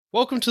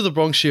Welcome to the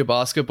Bronxshire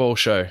Basketball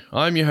Show.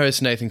 I'm your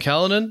host, Nathan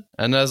Callanan,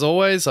 and as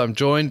always, I'm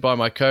joined by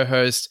my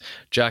co-host,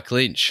 Jack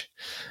Lynch.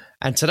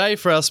 And today,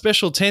 for our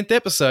special 10th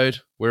episode,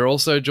 we're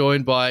also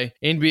joined by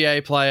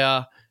NBA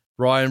player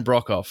Ryan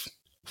Broekhoff.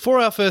 For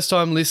our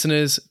first-time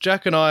listeners,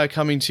 Jack and I are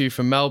coming to you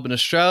from Melbourne,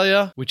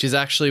 Australia, which is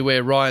actually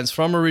where Ryan's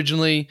from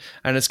originally,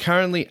 and it's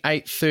currently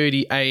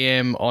 8:30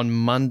 a.m. on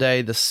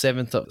Monday, the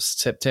 7th of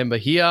September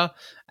here,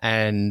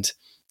 and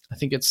I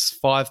think it's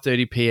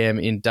 5:30 p.m.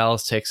 in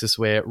Dallas, Texas,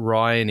 where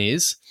Ryan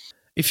is.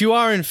 If you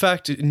are, in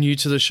fact, new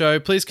to the show,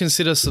 please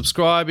consider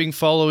subscribing,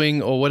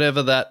 following, or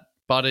whatever that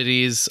button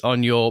is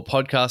on your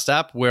podcast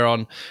app. We're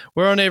on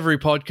every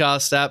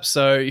podcast app,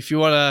 so if you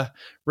want to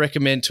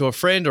recommend to a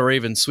friend or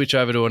even switch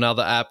over to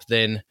another app,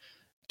 then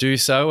do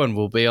so, and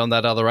we'll be on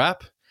that other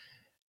app.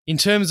 In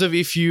terms of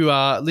if you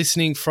are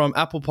listening from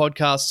Apple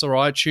Podcasts or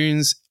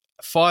iTunes,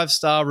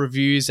 5-star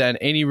reviews and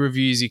any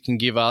reviews you can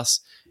give us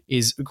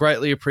is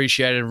greatly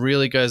appreciated and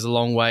really goes a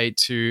long way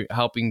to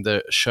helping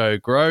the show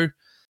grow.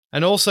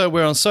 And also,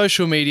 we're on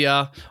social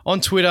media.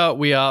 On Twitter,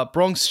 we are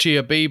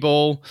Bronxshire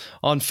B-Ball.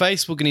 On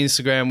Facebook and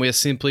Instagram, we are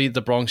simply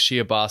the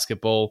Bronxshire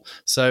Basketball.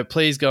 So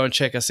please go and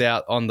check us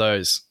out on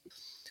those.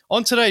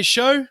 On today's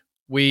show,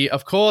 we,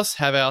 of course,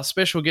 have our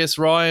special guest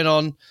Ryan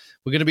on.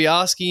 We're going to be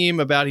asking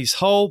him about his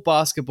whole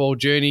basketball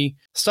journey,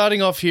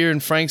 starting off here in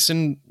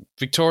Frankston,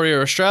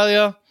 Victoria,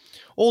 Australia,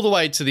 all the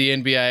way to the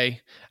NBA.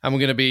 And we're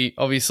going to be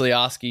obviously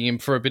asking him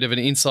for a bit of an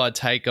inside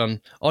take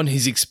on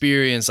his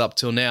experience up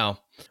till now.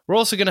 We're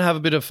also going to have a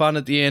bit of fun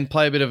at the end,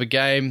 play a bit of a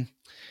game.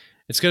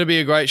 It's going to be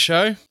a great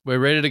show. We're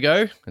ready to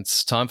go.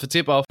 It's time for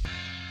tip-off.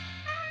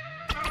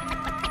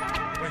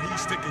 When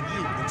he's sticking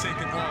you and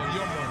taking all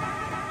your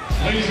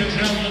money. Ladies and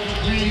gentlemen,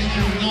 please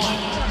do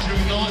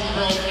not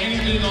throw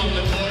anything on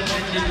the board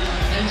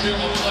into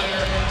a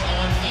player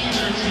on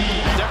either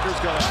team.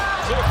 Decker's got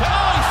to the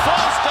foul. He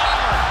falls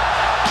down.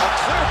 A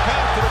clear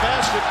path to the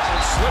basket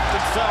and slipped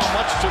and fell,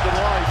 much to the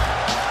delight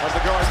of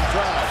the Garden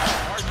crowd.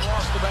 Harden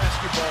lost the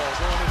basketball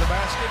going to the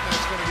basket, and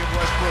it's going to give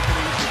Westbrook an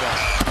easy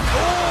back.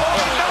 Oh,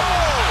 no!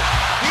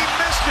 He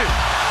missed it.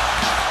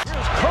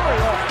 Here's Curry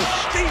off the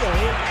steal.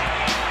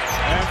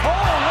 And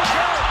look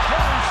out,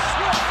 Curry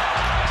slipped.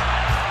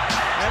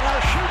 And now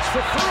shoots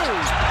for three.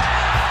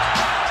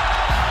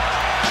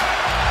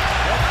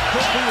 That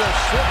could be a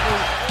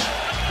slippery.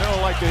 They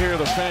don't like to hear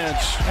the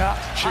fans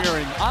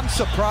cheering. I'm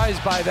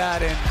surprised by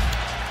that,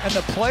 and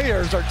the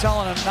players are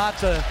telling him not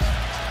to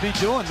be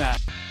doing that.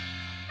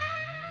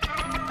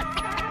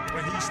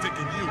 When he's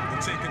sticking you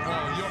and taking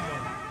all your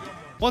money.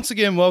 Once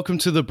again, welcome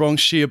to the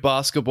Bronxshire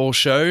Basketball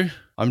Show.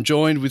 I'm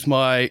joined with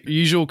my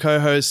usual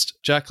co-host,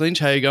 Jack Lynch.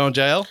 How you going,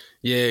 JL?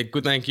 Yeah,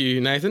 good, thank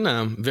you, Nathan.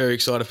 I'm very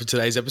excited for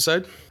today's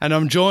episode. And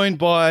I'm joined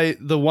by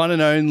the one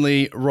and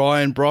only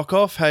Ryan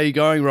Broekhoff. How you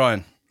going,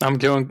 Ryan? I'm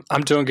doing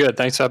good.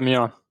 Thanks for having me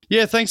on.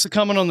 Yeah, thanks for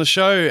coming on the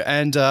show.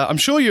 And I'm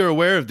sure you're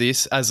aware of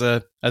this as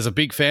a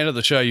big fan of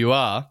the show you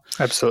are.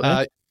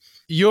 Absolutely.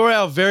 You're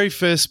our very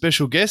first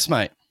special guest,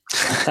 mate.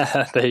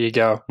 There you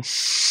go.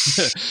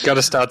 Got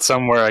to start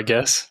somewhere, I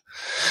guess.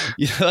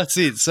 Yeah, that's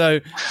it.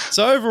 So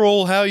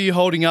overall, how are you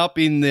holding up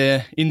in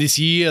this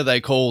year they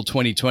call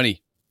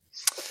 2020?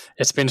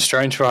 It's been a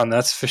strange one,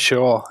 that's for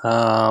sure.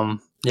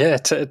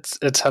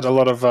 It's had a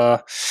lot of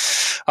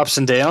ups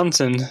and downs,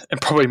 and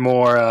probably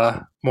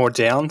more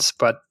downs.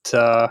 But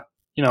I'm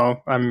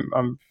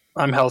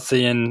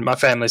healthy, and my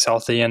family's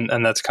healthy,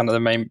 and that's kind of the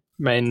main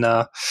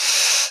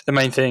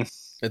thing.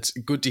 It's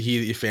good to hear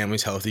that your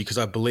family's healthy, because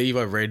I believe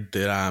I read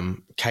that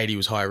Katie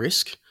was high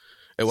risk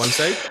at one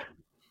stage.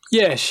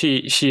 Yeah,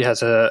 she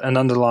has an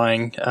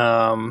underlying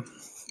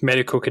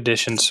medical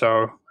condition.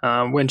 So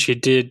when she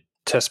did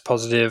test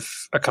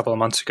positive a couple of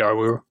months ago,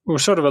 we were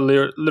sort of a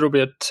little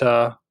bit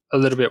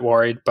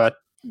worried, but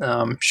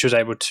she was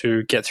able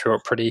to get through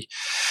it pretty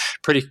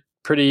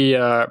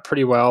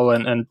well,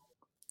 and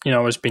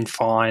has been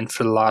fine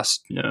for the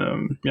last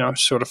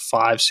sort of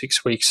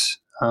 5-6 weeks.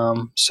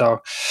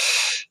 So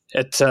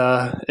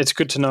it's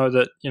good to know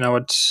that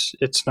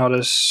it's not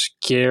as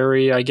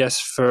scary, I guess,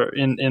 for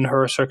in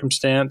her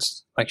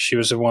circumstance. Like, she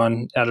was the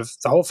one out of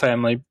the whole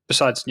family,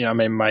 besides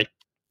maybe my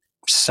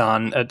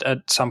son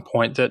at some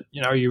point, that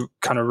you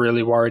kind of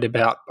really worried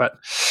about, but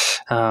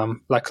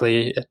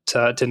luckily it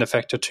didn't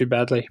affect her too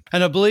badly.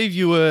 And I believe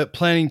you were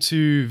planning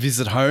to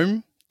visit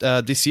home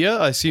this year.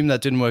 I assume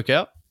that didn't work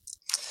out.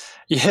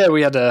 Yeah,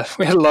 we had a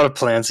lot of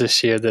plans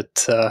this year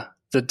that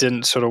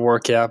didn't sort of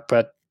work out,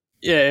 but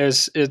yeah,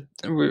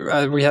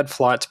 we had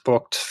flights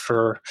booked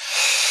for,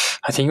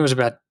 I think it was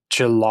about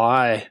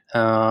July.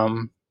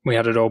 We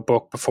had it all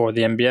booked before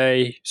the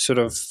NBA sort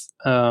of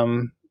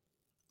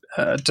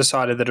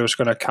decided that it was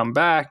going to come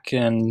back,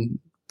 and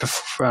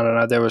before, I don't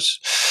know, it was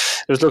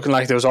looking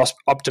like there was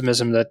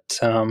optimism that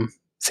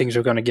things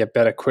were going to get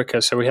better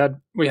quicker. So we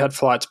had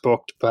flights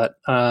booked, but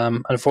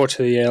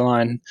unfortunately the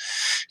airline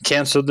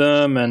cancelled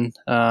them, and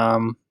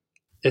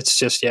it's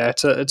just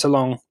it's a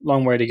long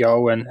way to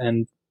go,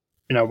 and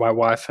my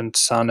wife and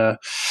son are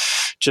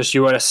just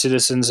US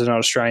citizens and not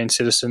Australian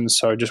citizens,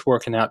 so just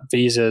working out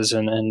visas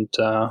and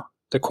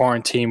the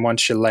quarantine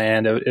once you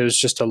land. It was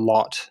just a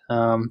lot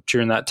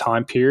during that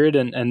time period,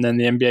 and then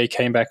the NBA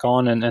came back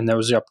on, and there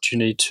was the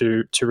opportunity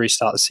to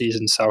restart the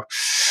season. So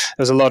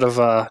there's a lot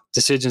of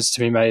decisions to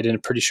be made in a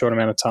pretty short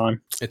amount of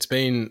time. It's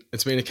been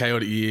a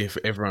chaotic year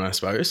for everyone, I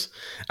suppose.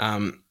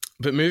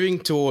 But moving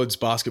towards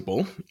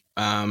basketball,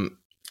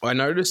 I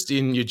noticed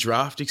in your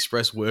Draft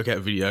Express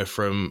workout video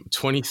from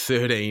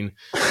 2013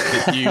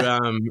 that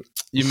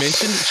you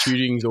mentioned that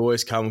shooting's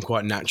always come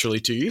quite naturally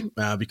to you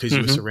because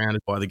you were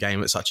surrounded by the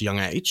game at such a young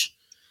age.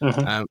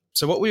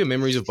 So what were your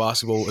memories of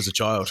basketball as a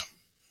child?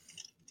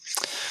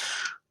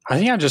 I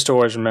think I just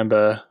always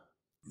remember,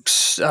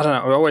 I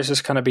don't know, always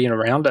just kind of being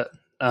around it.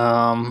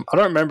 I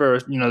don't remember,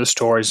 the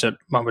stories that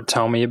Mum would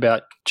tell me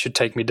about. She'd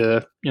take me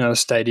to, the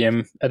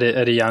stadium at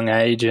a young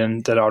age,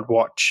 and that I'd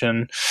watch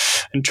and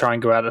try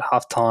and go out at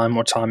halftime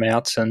or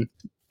timeouts and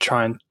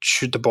try and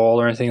shoot the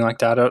ball or anything like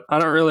that. I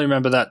don't really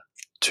remember that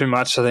too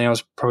much. I think I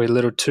was probably a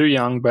little too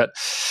young, but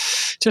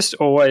just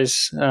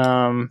always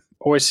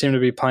seemed to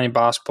be playing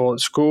basketball at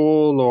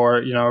school,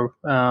 or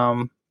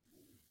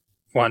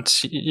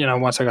once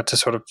I got to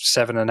sort of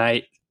 7 and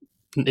 8,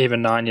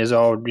 even 9 years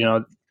old,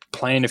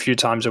 playing a few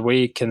times a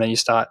week, and then you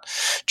start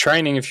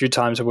training a few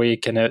times a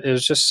week, and it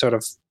was just sort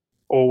of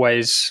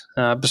always,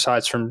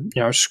 besides from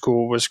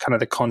school, was kind of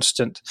the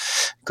constant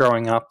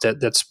growing up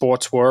that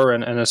sports were,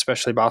 and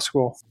especially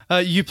basketball.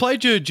 You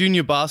played your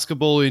junior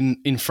basketball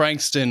in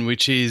Frankston,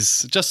 which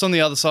is just on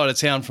the other side of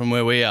town from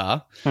where we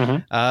are.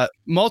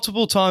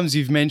 Multiple times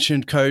you've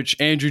mentioned Coach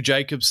Andrew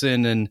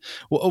Jacobson, and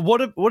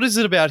what is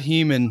it about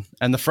him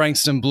and the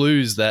Frankston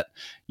Blues that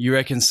you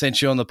reckon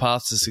sent you on the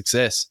path to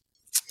success?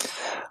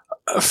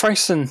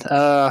 Frankston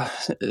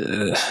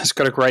has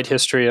got a great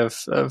history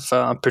of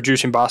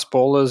producing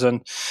basketballers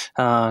and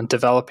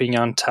developing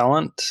young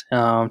talent.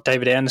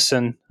 David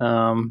Anderson,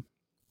 one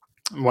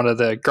of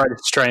the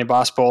greatest Australian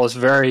basketballers,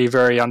 very,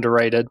 very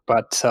underrated,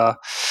 but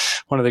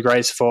one of the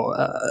greatest for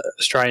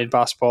Australian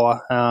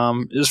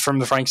basketballer, is from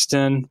the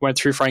Frankston, went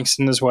through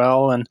Frankston as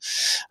well. And,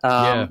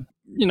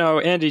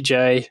 Andrew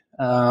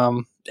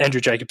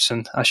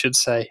Jacobson, I should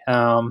say,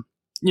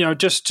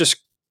 just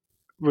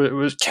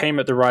came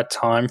at the right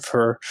time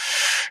for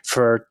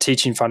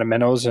teaching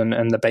fundamentals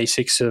and the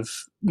basics of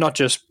not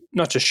just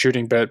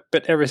shooting, but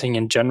everything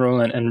in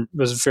general, and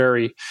was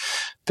very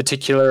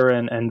particular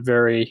and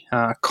very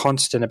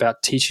constant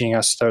about teaching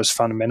us those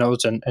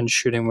fundamentals, and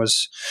shooting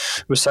was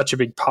such a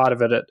big part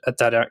of it at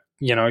that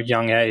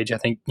young age. I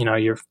think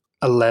you're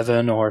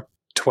 11 or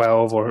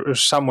 12 or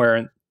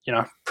somewhere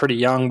pretty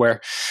young,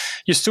 where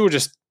you're still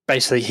just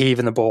basically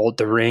heaving the ball at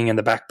the ring and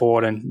the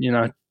backboard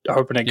and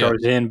hoping it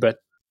goes in, but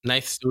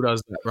Nath still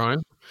does that,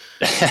 Ryan.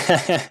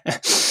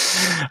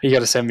 You got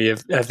to send me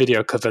a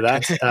video clip of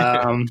that.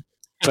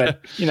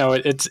 But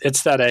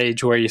it's that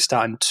age where you're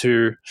starting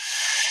to,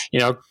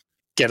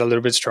 get a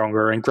little bit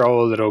stronger and grow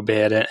a little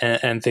bit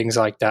and things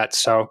like that.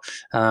 So,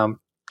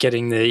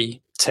 getting the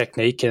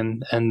technique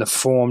and the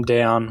form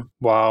down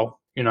while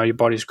your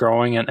body's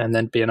growing and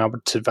then being able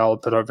to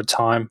develop it over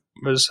time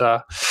was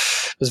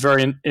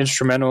very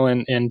instrumental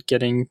in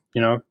getting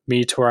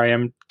me to where I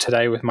am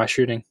today with my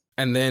shooting.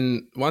 And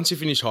then once you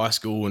finished high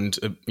school and,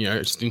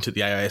 just into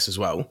the AIS as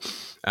well,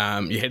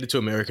 you headed to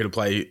America to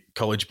play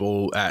college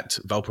ball at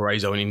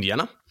Valparaiso in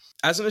Indiana.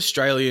 As an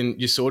Australian,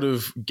 you sort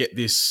of get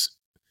this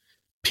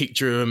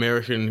picture of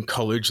American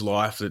college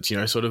life that's,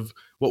 sort of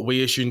what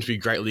we assume to be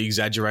greatly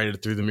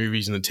exaggerated through the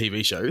movies and the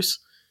TV shows.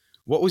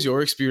 What was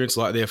your experience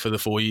like there for the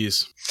 4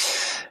 years?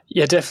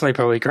 Yeah, definitely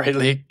probably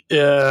greatly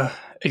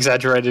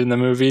exaggerated in the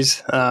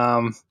movies.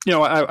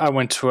 I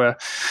went to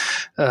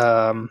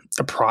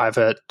a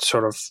private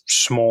sort of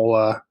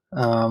smaller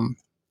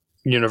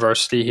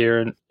university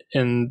here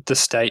in the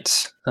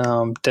States.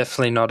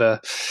 Definitely not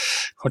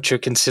what you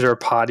consider a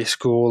party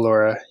school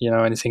or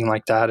anything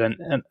like that.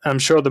 And I'm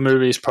sure the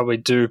movies probably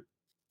do,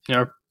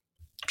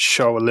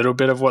 show a little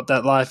bit of what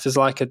that life is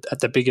like at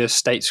the bigger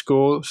state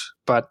schools.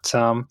 But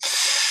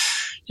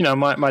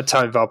my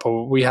time at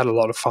Valpo, we had a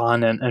lot of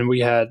fun, and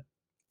we had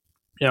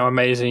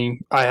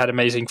I had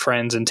amazing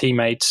friends and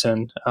teammates,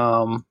 and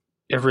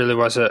it really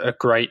was a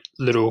great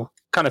little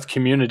kind of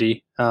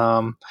community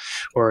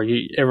where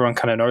everyone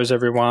kind of knows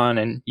everyone,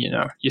 and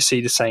you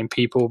see the same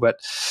people. But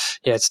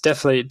yeah, it's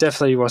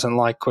definitely wasn't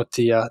like what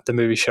the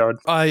movie showed.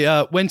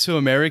 I went to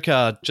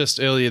America just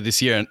earlier this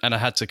year, and I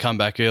had to come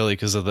back early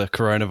because of the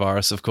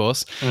coronavirus, of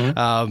course.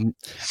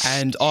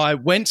 And I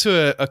went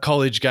to a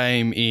college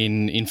game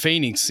in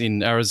Phoenix,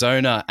 in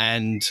Arizona,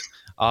 and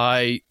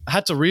I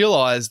had to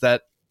realize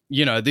that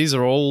these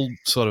are all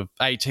sort of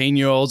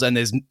 18-year-olds, and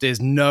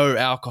there's no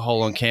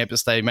alcohol on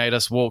campus. They made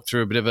us walk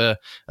through a bit of a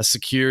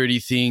security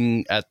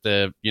thing at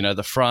the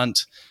the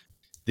front.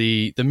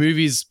 The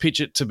movies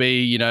pitch it to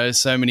be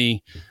so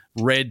many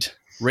red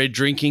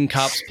drinking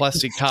cups,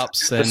 plastic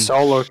cups, and the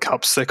solo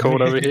cups they're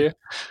called over here.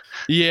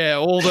 Yeah,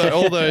 all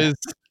those.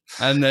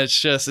 And it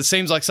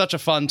seems like such a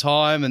fun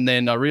time. And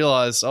then I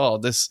realized,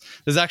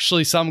 there's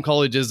actually some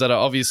colleges that are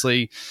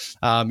obviously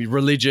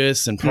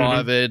religious and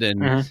private,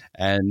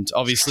 and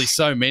obviously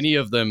so many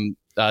of them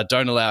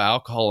don't allow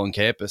alcohol on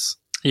campus.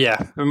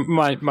 Yeah,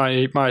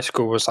 my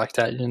school was like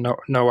that.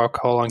 No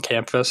alcohol on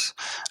campus.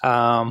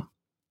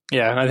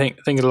 I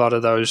think a lot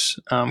of those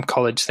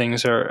college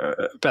things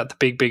are about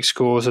the big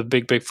schools with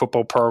big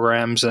football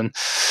programs, and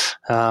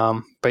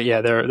but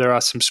yeah, there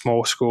are some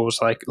small schools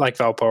like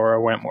Valpo where I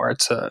went where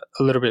it's a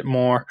little bit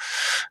more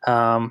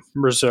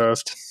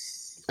reserved.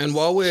 And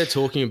while we're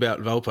talking about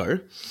Valpo,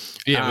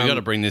 we got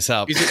to bring this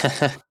up.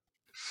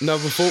 No,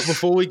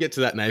 before we get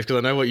to that, Nave, because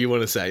I know what you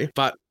want to say,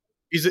 but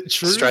is it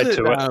true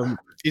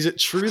is it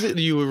true that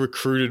you were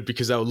recruited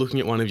because they were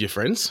looking at one of your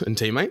friends and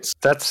teammates?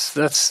 That's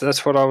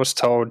what I was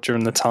told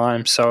during the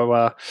time.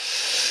 So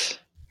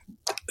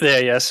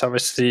yes,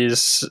 obviously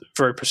it's a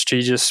very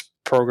prestigious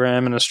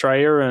program in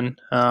Australia, and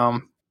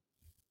the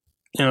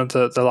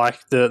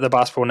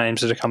basketball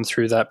names that have come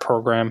through that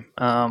program,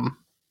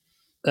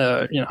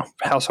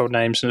 household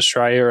names in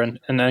Australia, and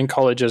then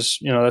colleges,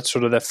 that's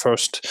sort of their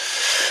first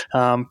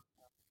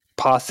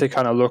path to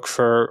kind of look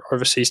for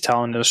overseas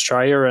talent in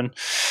Australia. And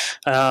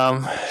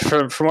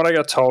from what I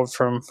got told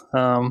from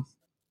one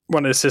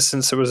of the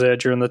assistants that was there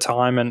during the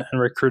time and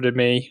recruited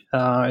me,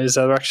 is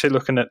they're actually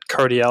looking at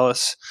Cody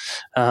Ellis,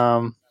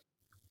 son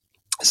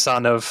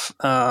of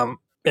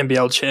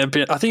NBL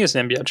champion. I think it's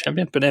an NBL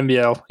champion, but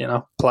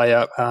NBL,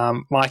 player,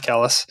 Mike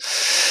Ellis.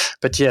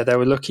 But yeah, they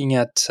were looking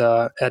at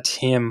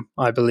him,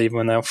 I believe,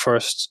 when they were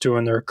first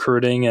doing the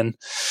recruiting, and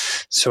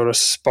sort of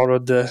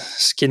spotted the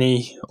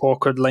skinny,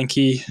 awkward,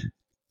 lanky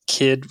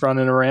kid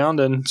running around,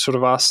 and sort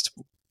of asked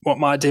what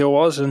my deal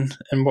was and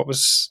what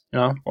was,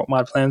 what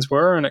my plans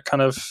were, and it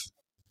kind of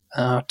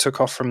took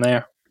off from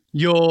there.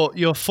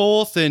 You're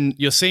fourth in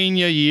your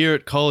senior year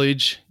at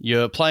college.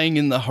 You're playing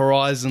in the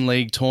Horizon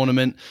League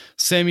tournament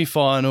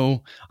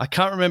semi-final. I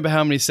can't remember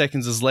how many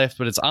seconds is left,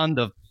 but it's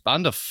under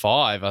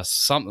 5 or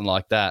something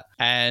like that.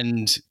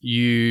 And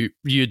you're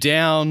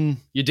down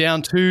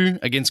 2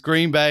 against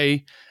Green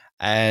Bay,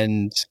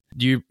 and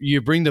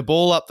you bring the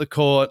ball up the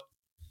court.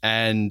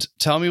 And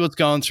tell me what's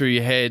going through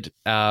your head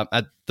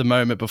at the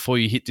moment before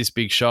you hit this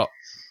big shot.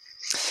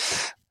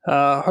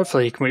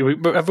 Hopefully,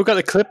 have we got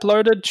the clip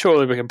loaded?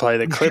 Surely we can play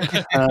the clip.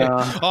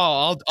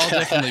 I'll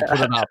definitely put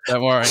it up.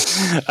 Don't worry.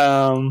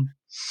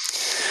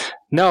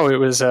 No, it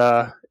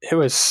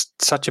was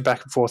such a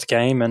back and forth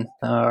game, and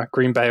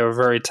Green Bay were a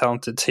very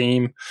talented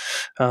team,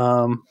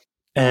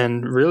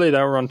 and really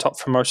they were on top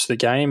for most of the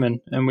game,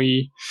 and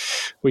we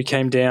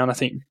came down. I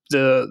think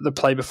the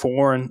play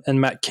before,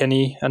 and Matt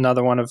Kenny,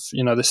 another one of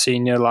the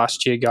senior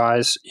last year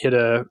guys, hit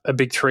a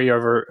big three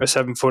over a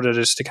 7-footer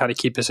just to kind of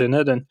keep us in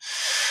it, and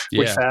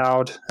we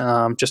fouled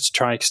just to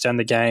try and extend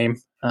the game.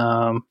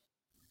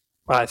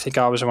 I think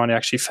I was the one who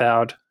actually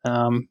fouled.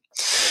 And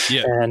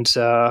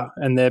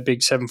their big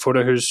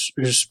 7-footer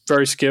who's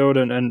very skilled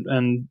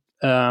and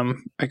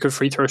a good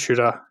free throw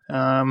shooter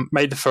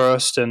made the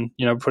first, and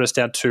put us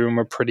down 2, and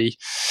we're pretty.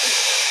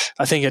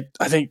 I think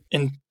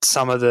in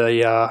some of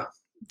the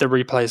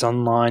replays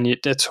online,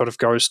 it sort of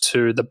goes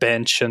to the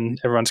bench, and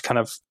everyone's kind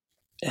of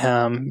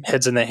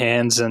heads in their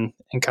hands and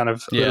kind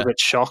of a little bit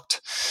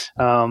shocked.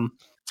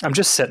 I'm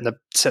just setting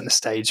the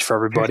stage for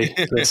everybody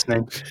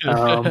listening,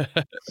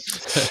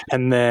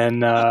 and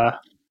then.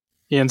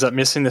 He ends up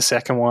missing the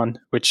second one,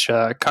 which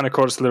kind of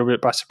caught us a little bit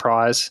by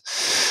surprise.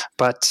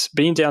 But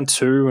being down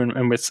 2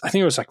 and with, I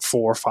think it was like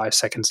 4 or 5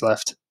 seconds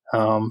left,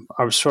 I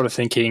was sort of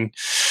thinking,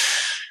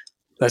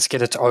 let's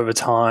get it to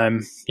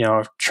overtime,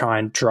 try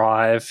and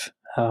drive.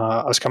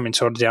 I was coming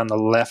sort of down the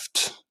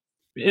left,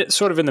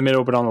 sort of in the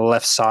middle, but on the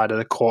left side of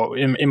the court,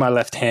 in my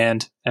left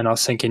hand. And I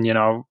was thinking,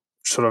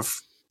 sort of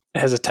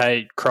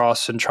hesitate,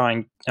 cross, and try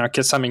and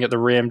get something at the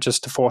rim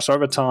just to force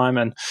overtime,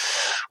 and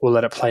we'll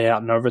let it play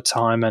out in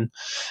overtime. And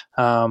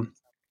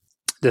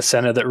the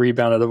center that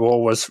rebounded the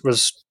ball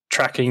was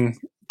tracking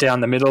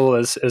down the middle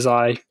as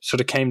I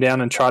sort of came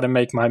down and tried to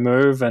make my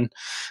move, and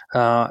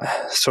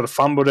sort of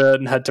fumbled it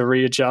and had to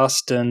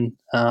readjust, and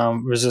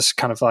was just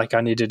kind of like I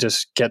need to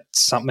just get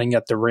something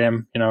at the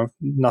rim,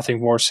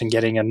 nothing worse than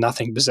getting a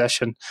nothing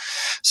possession.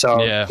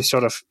 So we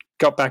sort of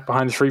got back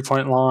behind the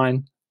 3-point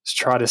line,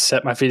 try to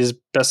set my feet as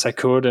best I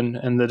could,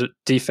 and the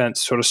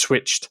defense sort of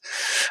switched.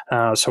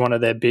 So one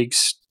of their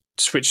bigs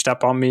switched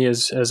up on me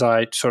as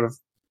I sort of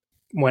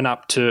went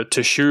up to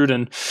shoot,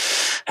 and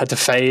had to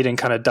fade and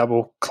kind of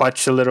double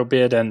clutch a little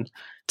bit. And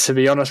to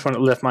be honest, when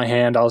it left my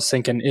hand, I was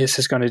thinking, is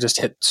this going to just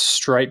hit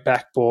straight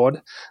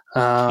backboard?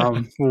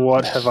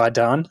 What have I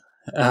done?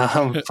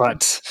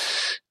 But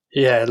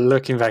yeah,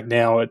 looking back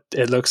now,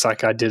 it looks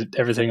like I did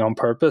everything on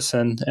purpose,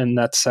 and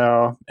that's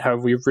how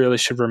we really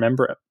should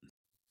remember it.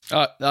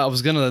 I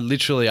was going to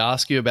literally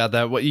ask you about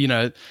that. What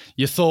your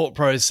thought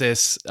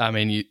process. I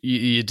mean,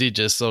 you did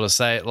just sort of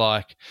say it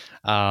like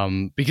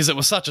because it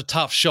was such a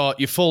tough shot.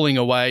 You're falling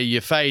away,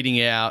 you're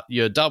fading out,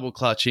 you're double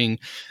clutching,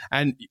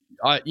 and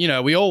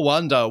we all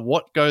wonder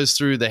what goes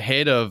through the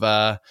head of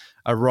a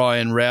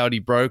Ryan Rowdy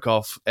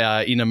Broekhoff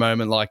in a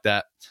moment like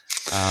that.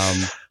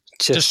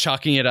 Just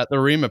chucking it at the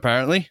rim,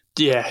 apparently.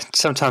 Yeah,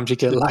 sometimes you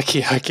get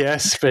lucky, I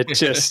guess, but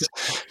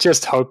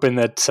just hoping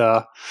that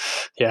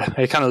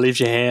it kind of leaves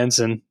your hands,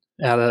 and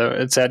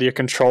it's out of your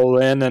control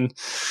then, and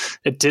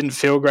it didn't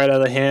feel great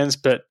out of the hands.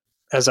 But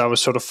as I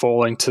was sort of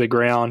falling to the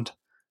ground,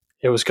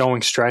 it was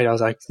going straight. I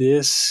was like,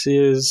 this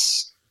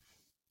is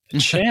a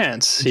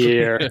chance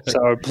here.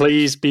 So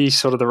please be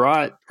sort of the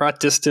right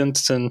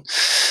distance, and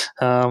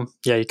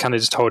you kind of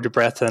just hold your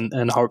breath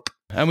and hope.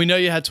 And we know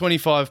you had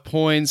 25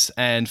 points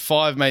and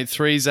 5 made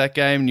threes that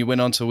game, and you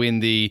went on to win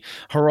the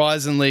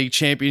Horizon League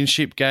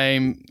Championship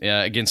game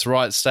against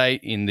Wright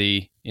State in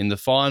the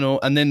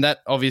final. And then that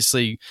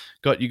obviously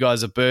got you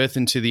guys a berth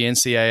into the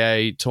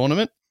NCAA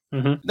tournament.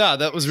 Mm-hmm. No,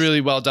 that was really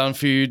well done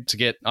for you to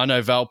get. I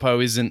know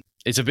Valpo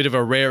it's a bit of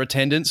a rare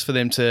attendance for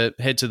them to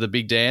head to the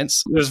big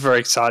dance. It was very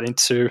exciting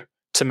to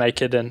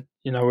make it, and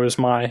it was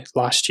my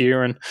last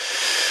year, and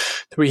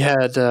we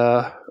had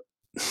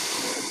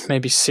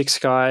maybe 6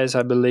 guys,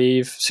 I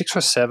believe, 6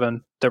 or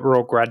 7 that were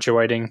all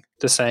graduating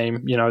the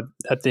same,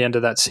 at the end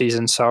of that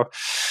season. So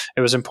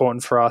it was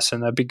important for us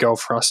and a big goal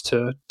for us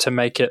to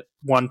make it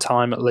one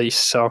time at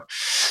least. So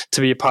to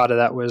be a part of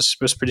that was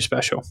pretty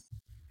special.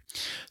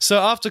 So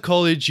after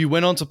college, you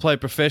went on to play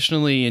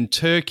professionally in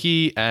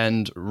Turkey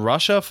and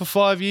Russia for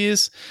 5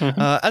 years.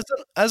 Mm-hmm.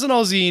 As an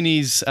Aussie in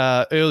his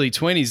early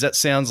 20s, that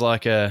sounds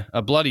like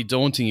a bloody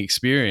daunting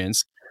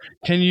experience.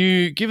 Can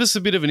you give us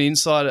a bit of an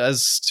insight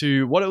as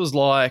to what it was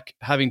like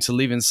having to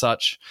live in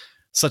such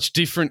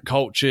different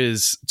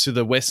cultures to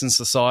the Western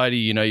society,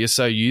 you're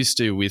so used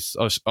to, with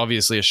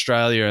obviously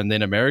Australia and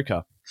then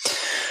America?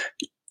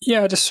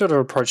 Yeah, I just sort of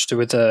approached it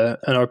with an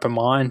open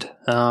mind.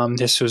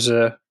 This was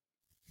a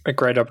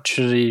great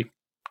opportunity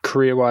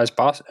career-wise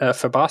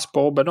for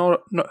basketball, but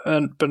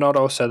not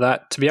also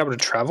that, to be able to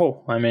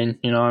travel. I mean,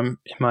 I'm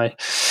in my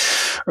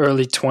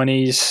early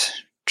 20s,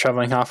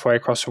 traveling halfway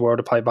across the world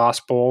to play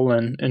basketball,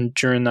 and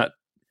during that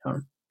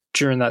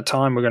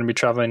time, we're going to be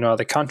traveling to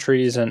other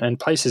countries and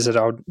places that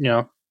I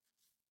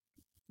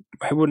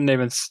wouldn't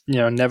even,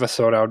 never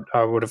thought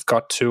I would have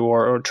got to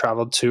or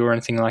traveled to or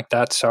anything like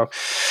that. So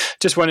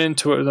just went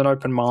into it with an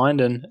open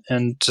mind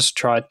and just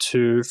tried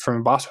to,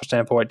 from a basketball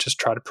standpoint, just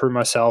try to prove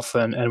myself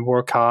and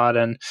work hard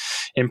and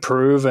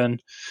improve.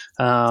 And,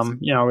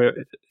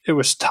 it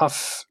was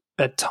tough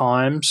at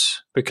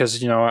times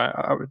because,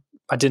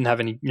 I didn't have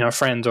any,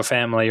 friends or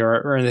family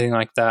or anything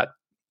like that.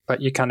 But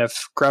you kind of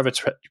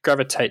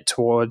gravitate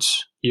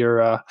towards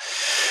your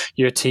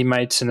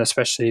teammates, and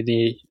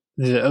especially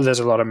there's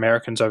a lot of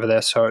Americans over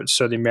there. So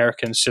the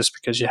Americans, just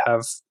because you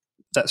have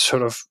that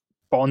sort of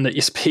bond that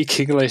you speak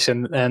English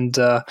and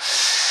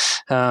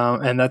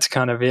that's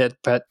kind of it.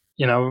 But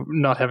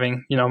not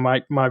having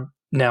my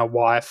now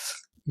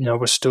wife,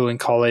 was still in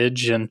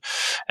college and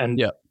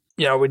yeah.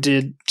 We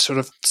did sort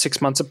of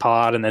 6 months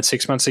apart, and then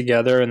 6 months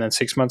together, and then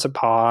 6 months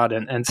apart,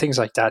 and things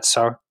like that.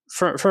 So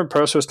from a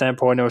personal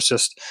standpoint, it was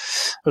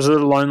a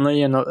little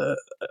lonely, and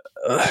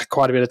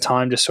quite a bit of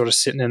time just sort of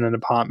sitting in an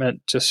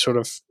apartment, just sort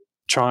of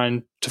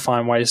trying to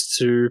find ways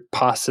to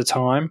pass the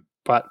time.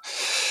 But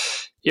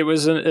it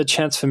was a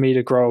chance for me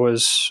to grow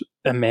as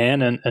a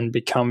man and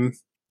become,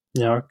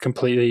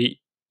 completely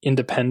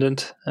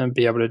independent and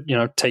be able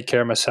to, take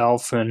care of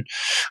myself and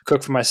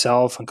cook for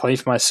myself and clean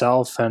for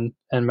myself and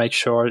make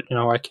sure,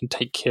 I can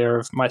take care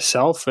of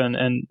myself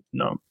and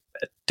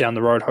down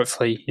the road,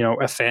 hopefully,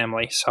 a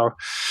family. So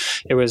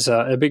it was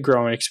a big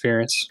growing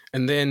experience.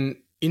 And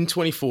then in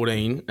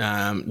 2014,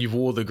 you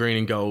wore the green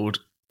and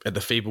gold at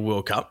the FIBA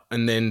World Cup,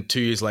 and then 2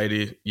 years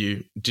later,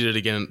 you did it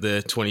again at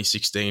the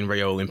 2016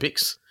 Rio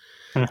Olympics.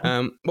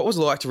 Mm-hmm. What was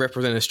it like to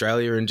represent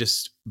Australia and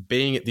just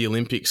being at the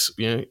Olympics?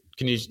 Can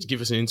you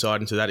give us an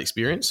insight into that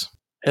experience?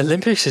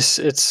 Olympics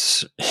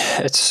it's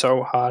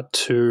so hard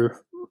to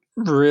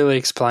really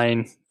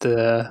explain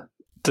the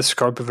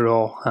scope of it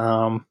all.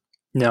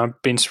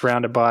 I've been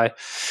surrounded by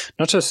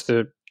not just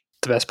the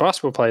best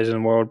basketball players in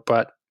the world,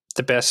 but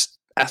the best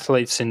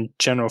athletes in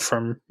general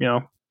from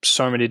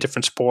so many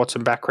different sports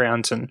and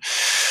backgrounds and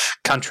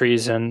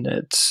countries, and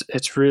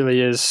it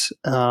really is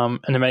an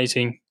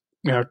amazing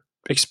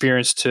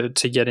experience to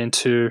get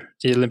into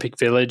the Olympic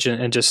Village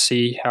and just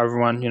see how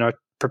everyone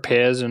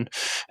prepares and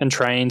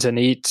trains and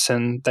eats,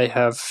 and they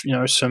have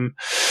some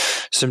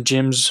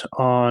gyms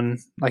on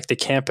like the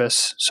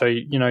campus, so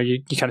you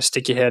kind of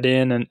stick your head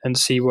in and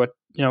see what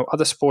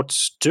other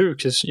sports do,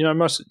 because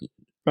most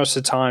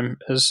of the time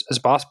as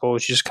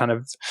basketballers, you just kind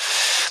of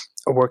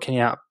are working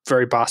out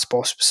very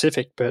basketball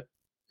specific, but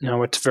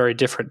it's very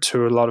different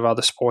to a lot of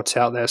other sports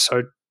out there.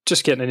 So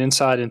just getting an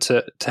insight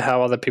into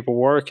how other people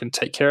work and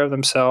take care of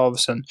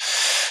themselves, and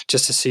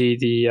just to see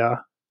the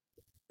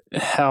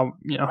how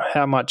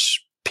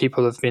much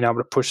people have been able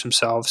to push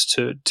themselves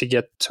to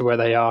get to where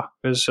they are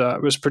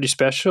was pretty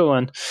special.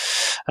 And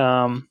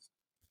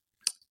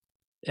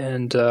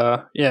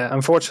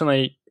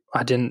unfortunately,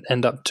 I didn't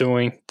end up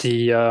doing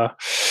the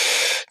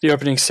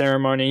opening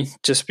ceremony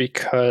just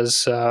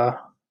because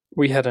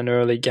we had an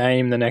early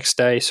game the next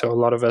day, so a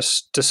lot of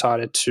us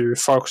decided to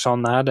focus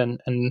on that. And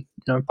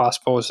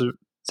basketball is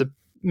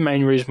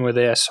main reason we're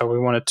there. So we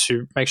wanted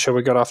to make sure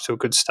we got off to a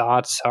good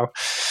start. So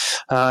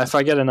if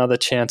I get another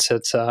chance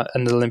at the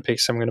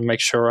Olympics, I'm going to make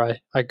sure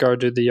I go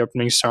do the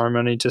opening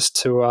ceremony just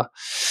to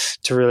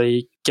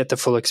really get the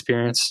full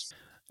experience.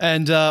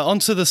 And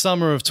onto the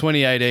summer of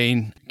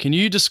 2018, can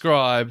you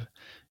describe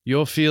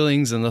your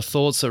feelings and the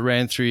thoughts that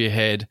ran through your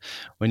head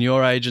when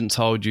your agent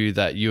told you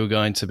that you were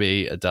going to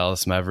be a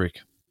Dallas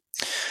Maverick?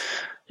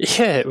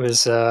 Yeah, it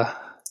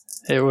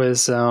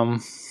was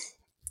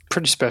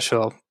pretty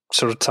special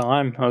sort of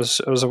time. I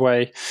was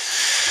away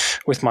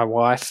with my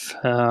wife,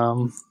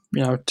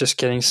 just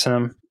getting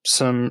some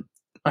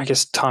I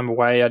guess time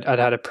away. I'd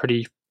had a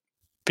pretty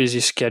busy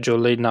schedule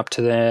leading up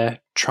to there,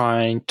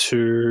 trying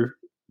to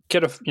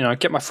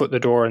get my foot in the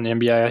door in the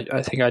NBA.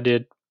 I think I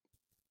did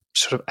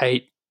sort of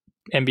 8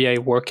 NBA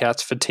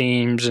workouts for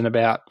teams in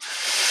about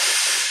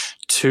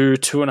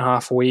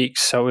 2.5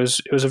 weeks. So it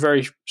was a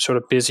very sort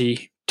of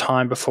busy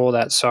time before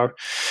that. So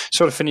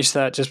sort of finished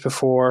that just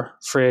before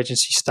free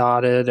agency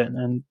started,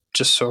 and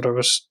just sort of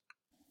was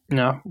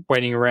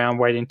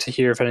waiting to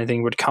hear if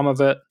anything would come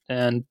of it.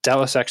 And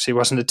Dallas actually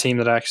wasn't a team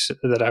that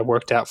I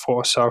worked out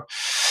for. So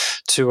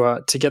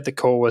to get the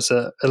call was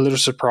a little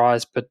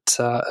surprise, but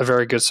a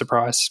very good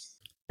surprise.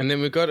 And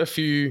then we've got a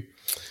few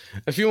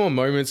more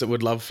moments that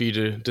we'd love for you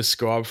to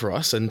describe for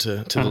us and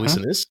to the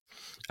listeners.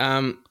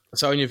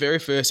 So in your very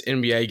first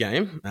NBA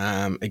game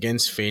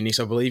against Phoenix,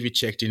 I believe you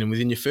checked in, and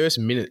within your first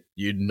minute,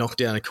 you'd knocked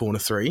down a corner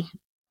 3.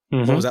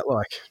 What was that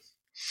like?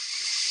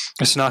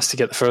 It's nice to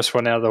get the first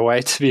one out of the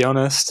way, to be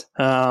honest.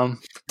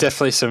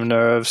 Definitely some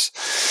nerves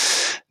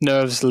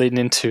leading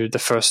into the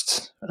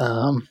first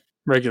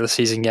regular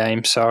season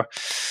game. So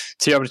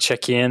to be able to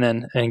check in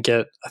and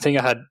get, I think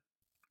I had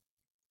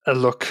a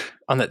look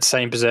on that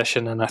same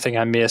possession, and I think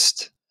I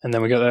missed. And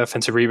then we got the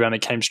offensive rebound.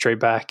 It came straight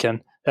back.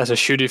 And as a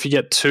shooter, if you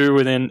get 2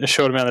 within a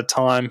short amount of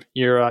time,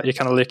 you're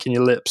kind of licking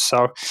your lips.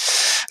 So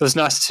it was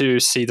nice to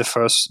see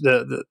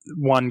the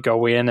one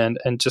go in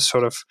and just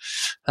sort of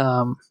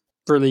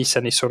release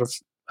any sort of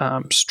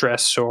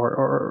stress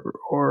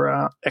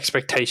or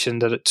expectation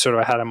that it sort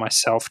of had on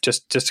myself.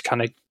 Just to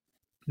kind of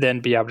then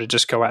be able to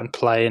just go out and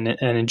play and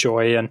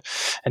enjoy and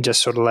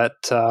just sort of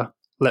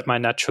let my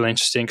natural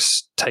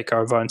instincts take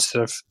over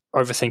instead of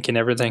overthinking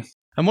everything.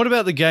 And what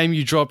about the game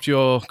you dropped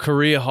your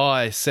career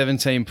high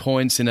 17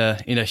 points in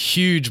a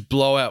huge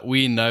blowout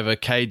win over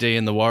KD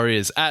and the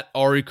Warriors at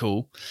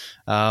Oracle?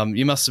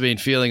 You must have been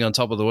feeling on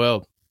top of the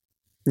world.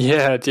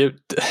 Yeah,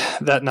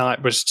 that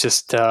night was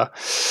just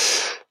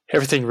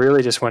everything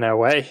really just went our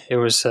way. It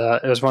was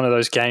one of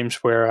those games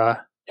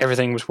where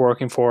everything was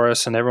working for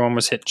us and everyone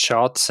was hitting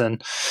shots,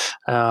 and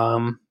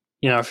for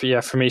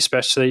me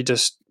especially,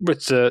 just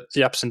with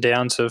the ups and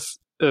downs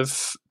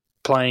of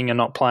playing and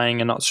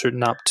not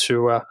suiting up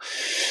to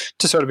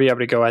sort of be able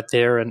to go out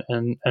there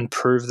and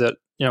prove that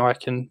I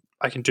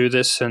can do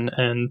this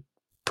and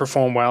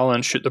perform well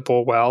and shoot the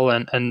ball well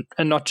and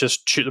not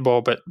just shoot the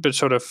ball but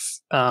sort of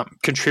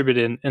contribute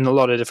in a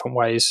lot of different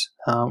ways.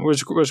 It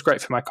was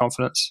great for my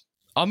confidence.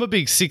 I'm a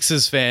big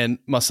Sixers fan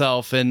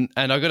myself, and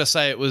I got to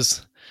say it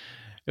was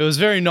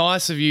very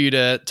nice of you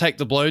to take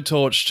the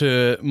blowtorch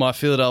to my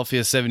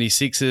Philadelphia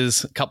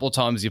 76ers a couple of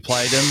times you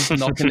played them,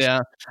 knocking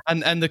down,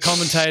 and the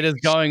commentators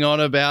going on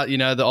about, the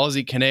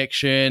Aussie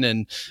connection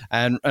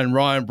and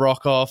Ryan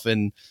Broekhoff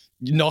and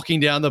knocking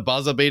down the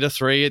buzzer beater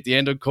 3 at the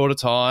end of quarter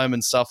time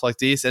and stuff like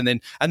this, and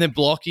then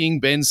blocking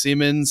Ben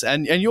Simmons,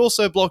 and you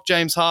also blocked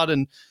James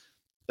Harden.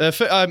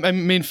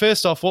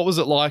 First off, what was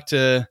it like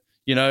to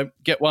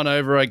get one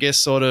over, I guess,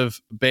 sort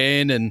of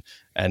Ben and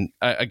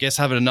I guess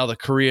having another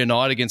career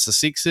night against the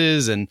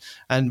Sixers, and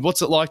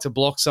what's it like to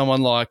block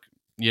someone like,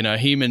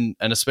 him and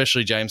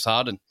especially James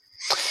Harden?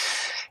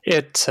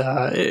 It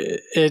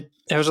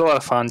was a lot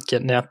of fun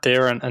getting out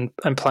there and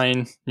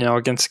playing,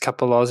 against a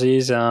couple of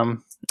Aussies.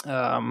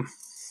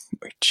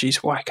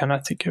 Why can't I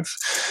think of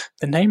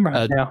the name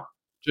right now?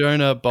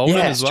 Jonah Bolden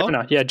as well?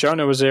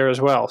 Jonah was there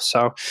as well.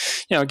 So,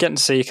 getting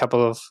to see a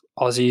couple of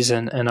Aussies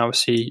and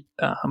obviously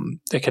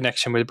the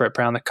connection with Brett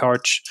Brown, the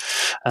coach.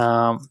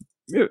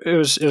 It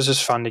was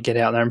just fun to get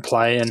out there and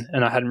play,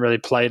 and I hadn't really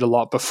played a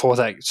lot before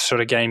that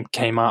sort of game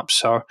came up.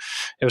 So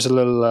it was a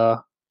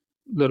little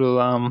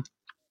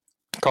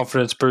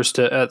confidence boost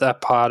at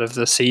that part of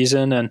the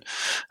season. And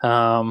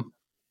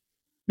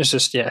it's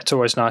just, it's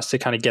always nice to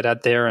kind of get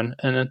out there and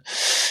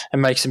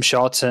make some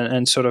shots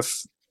and sort of,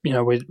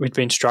 we'd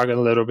been struggling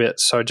a little bit.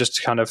 So just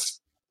to kind of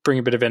bring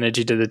a bit of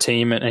energy to the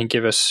team and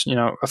give us,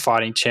 a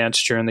fighting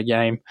chance during the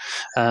game.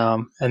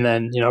 And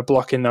then,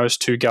 blocking those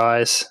 2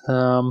 guys,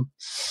 I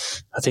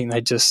think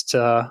they just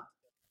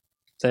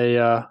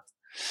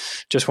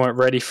weren't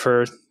ready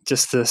for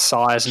just the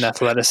size and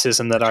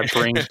athleticism that I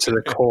bring to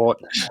the court.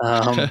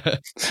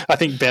 I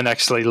think Ben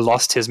actually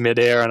lost his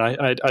midair, and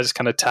I just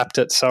kind of tapped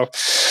it. So,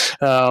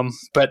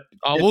 but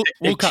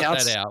we'll cut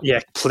counts. that out.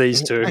 Yeah,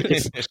 please do.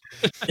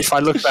 If I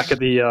look back at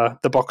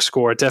the box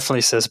score, it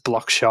definitely says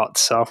block shot.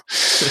 So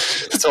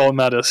that's all that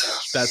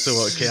matters. That's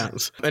all that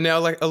counts. And now,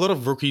 like, a lot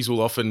of rookies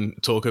will often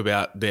talk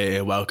about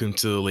their welcome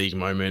to the league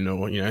moment,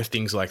 or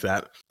things like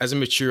that. As a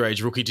mature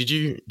age rookie, did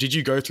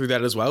you go through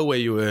that as well, where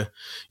you were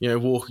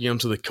walking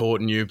onto the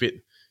court and you were a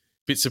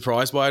bit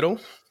surprised by it all?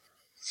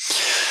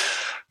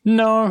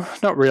 No,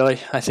 not really.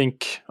 I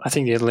think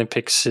the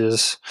Olympics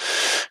is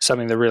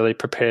something that really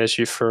prepares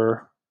you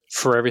for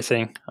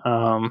everything.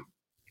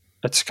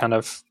 It's kind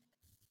of,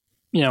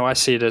 I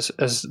see it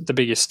as the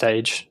biggest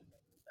stage.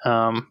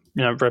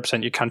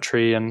 Represent your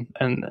country and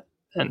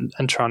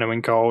trying to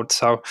win gold.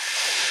 So,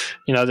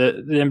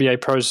 the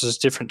NBA poses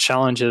different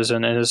challenges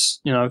and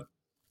is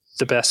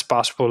the best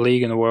basketball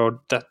league in the world.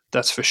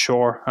 That's for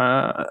sure.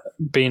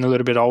 Being a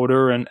little bit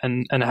older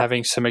and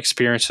having some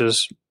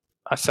experiences,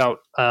 I felt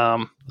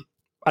I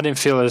didn't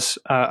feel as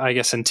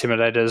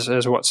intimidated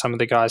as what some of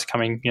the guys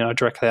coming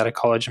directly out of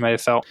college may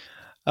have felt.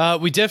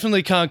 We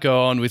definitely can't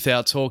go on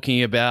without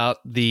talking about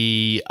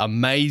the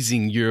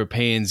amazing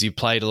Europeans you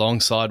played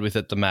alongside with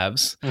at the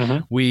Mavs.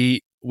 Mm-hmm.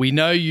 We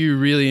know you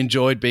really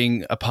enjoyed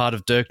being a part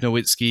of Dirk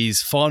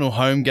Nowitzki's final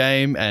home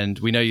game, and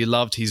we know you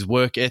loved his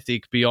work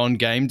ethic beyond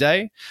game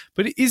day.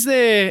 But is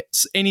there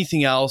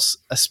anything else,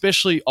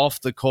 especially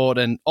off the court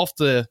and off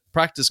the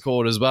practice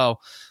court as well,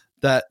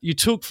 that you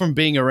took from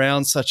being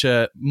around such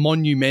a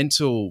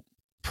monumental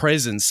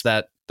presence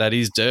that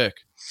is Dirk?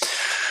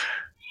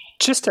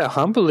 Just how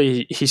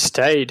humbly he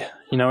stayed.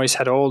 He's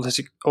had all the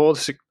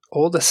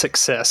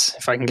success,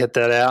 if I can get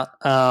that out.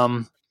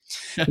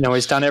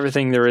 He's done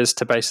everything there is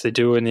to basically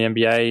do in the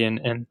NBA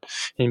and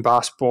in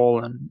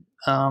basketball, and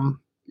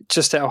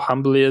just how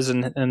humble he is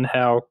and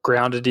how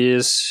grounded he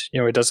is.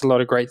 He does a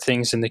lot of great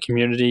things in the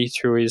community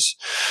through his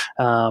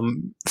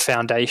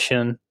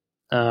foundation.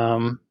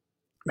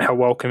 How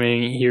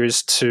welcoming he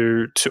is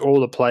to all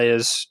the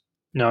players.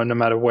 No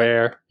matter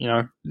where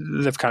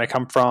they've kind of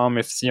come from,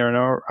 if they're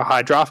a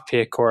high draft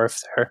pick or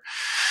if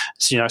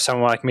they're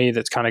someone like me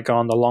that's kind of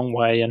gone the long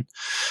way, and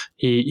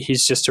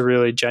he's just a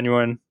really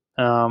genuine,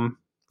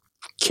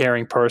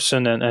 caring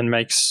person and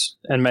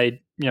made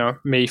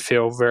me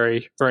feel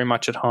very, very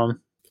much at home.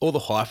 All the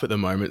hype at the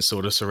moment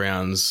sort of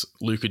surrounds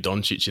Luka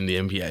Doncic in the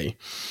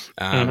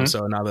NBA,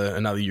 so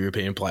another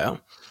European player.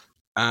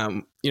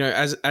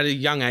 As at a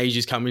young age,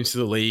 he's come into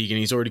the league and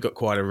he's already got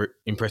quite a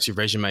impressive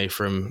resume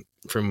from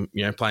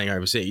playing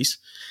overseas.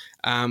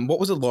 What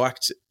was it like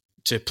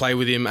to play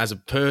with him as a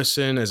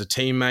person, as a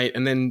teammate,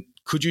 and then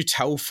could you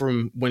tell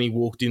from when he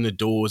walked in the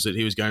doors that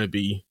he was going to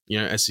be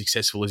as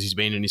successful as he's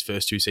been in his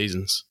first 2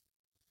 seasons?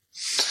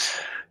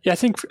 Yeah, I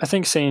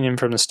think seeing him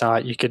from the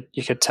start, you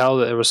could tell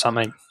that there was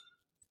something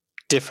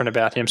different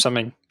about him,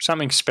 something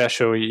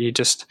special. He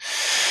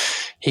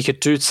could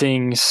do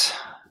things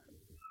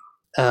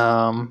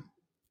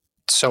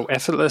so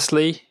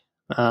effortlessly.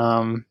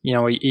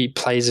 He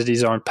plays at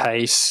his own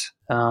pace.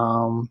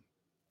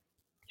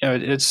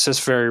 It's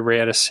just very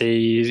rare to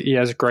see. He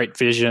has a great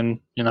vision,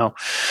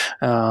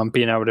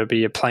 being able to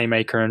be a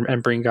playmaker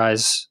and bring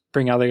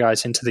other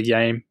guys into the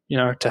game.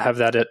 To have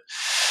that at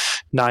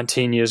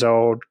 19 years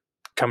old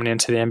coming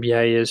into the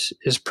NBA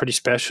is pretty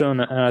special.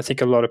 And I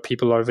think a lot of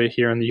people over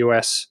here in the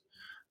US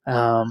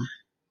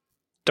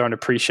don't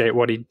appreciate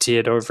what he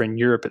did over in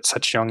Europe at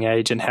such a young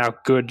age and how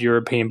good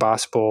European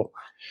basketball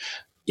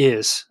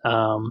is.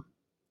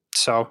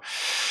 So,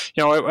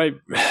 I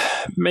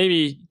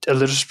maybe a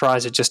little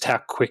surprised at just how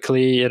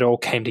quickly it all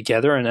came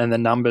together and the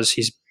numbers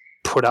he's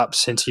put up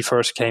since he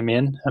first came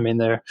in. I mean,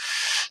 they're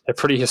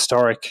pretty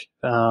historic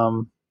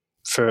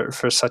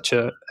for such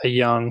a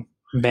young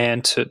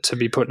man to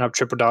be putting up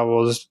triple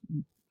doubles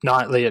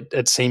nightly.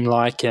 It seemed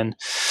like, and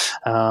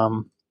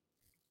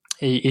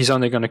he's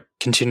only going to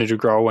continue to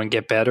grow and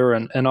get better.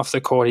 And off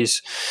the court,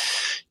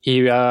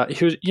 he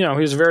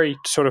was very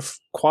sort of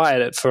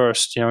quiet at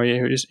first.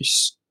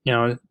 He's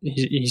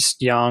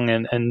young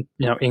and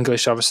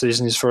English obviously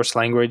isn't his first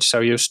language, so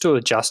he was still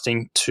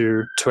adjusting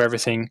to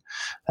everything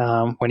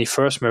when he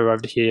first moved over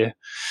to here.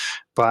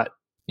 But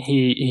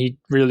he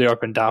really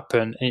opened up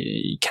and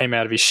he came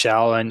out of his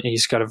shell, and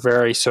he's got a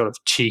very sort of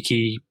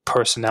cheeky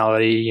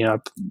personality,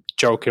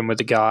 joking with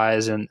the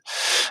guys and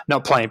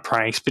not playing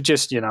pranks, but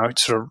just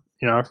sort of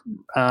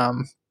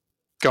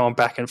going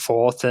back and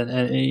forth,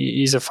 and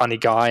he's a funny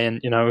guy,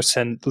 and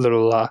send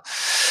little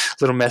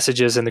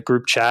messages in the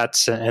group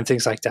chats and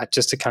things like that,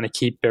 just to kind of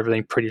keep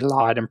everything pretty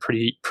light and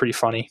pretty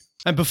funny.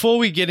 And before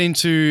we get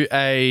into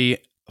a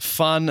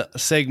fun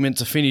segment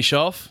to finish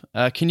off,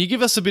 can you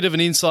give us a bit of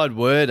an inside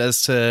word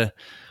as to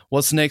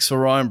what's next for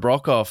Ryan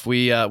Broekhoff?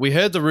 We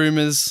heard the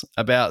rumors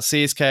about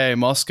CSKA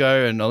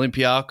Moscow and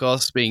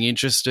Olympiacos being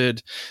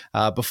interested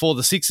before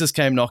the Sixers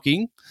came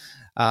knocking.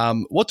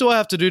 What do I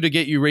have to do to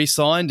get you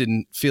re-signed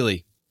in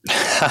Philly?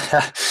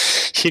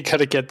 You got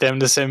to get them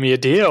to send me a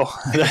deal.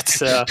 That's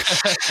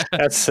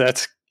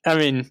I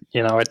mean,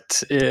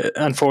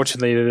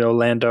 unfortunately, the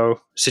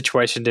Orlando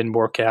situation didn't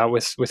work out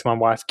with my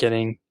wife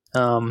getting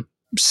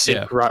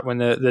sick right when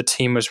the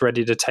team was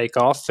ready to take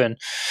off. And,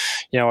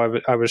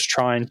 I was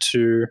trying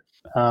to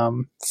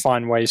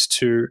find ways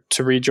to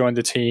rejoin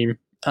the team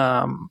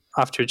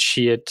after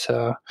she had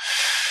kind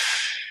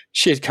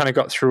of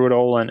got through it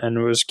all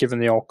and was given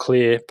the all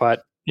clear.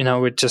 But,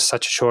 with just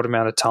such a short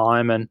amount of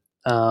time and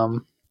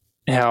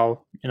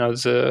how,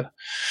 the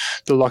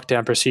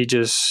lockdown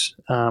procedures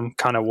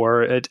kind of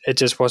were, it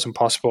just wasn't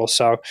possible.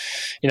 So,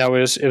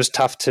 it was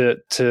tough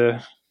to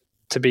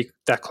be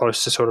that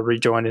close to sort of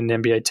rejoin an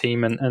NBA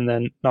team and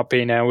then not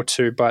being able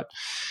to. But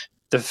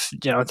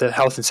the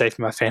health and safety of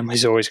my family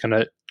is always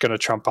going to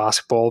trump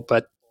basketball.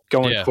 But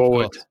going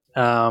forward,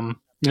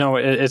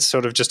 it's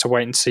sort of just a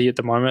wait and see at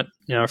the moment.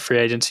 Free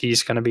agency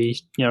is going to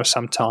be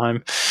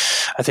sometime,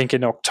 I think,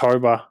 in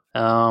October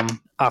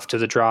after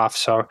the draft.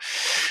 So we're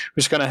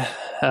just going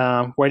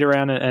to wait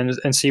around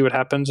and see what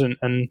happens.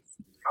 And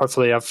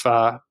hopefully I've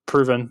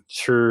proven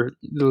through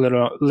the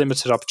little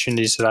limited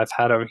opportunities that I've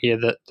had over here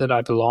that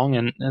I belong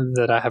and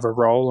that I have a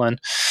role and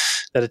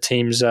that a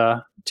team's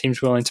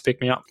willing to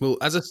pick me up. Well,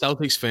 as a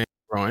Celtics fan,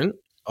 Ryan,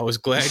 I was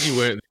glad you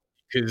weren't,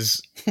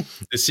 because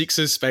the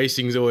Sixers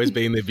spacing has always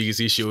been their biggest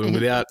issue, and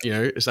without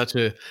such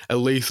a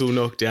lethal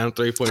knockdown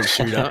 3-point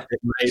shooter, it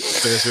made the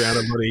first round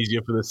a lot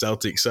easier for the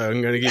Celtics. So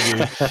I'm going to give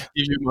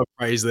you my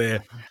praise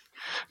there.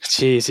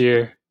 Jeez,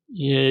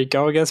 you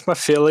go against my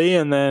Philly,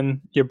 and then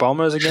your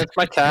Bombers against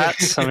my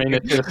Cats. I mean,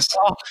 it's just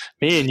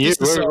me and you.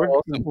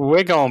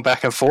 We're going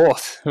back and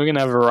forth. We're going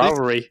to have a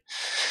rivalry.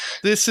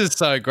 This is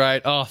so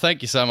great. Oh,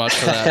 thank you so much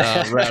for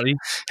that, Rowdy.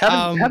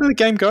 How did the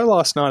game go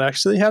last night?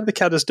 Actually, how did the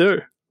Catters do?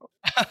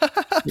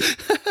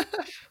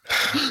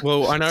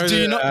 Well, I know. Do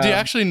you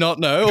actually not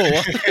know?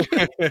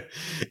 Or?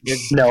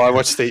 No, I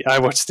watched the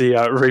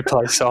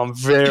replay, so I'm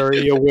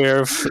very aware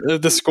of the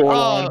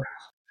scoreline.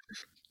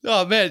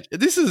 Oh man,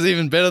 this is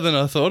even better than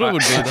I thought it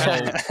would be. The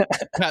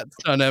whole Cats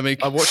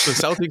dynamic. I watched the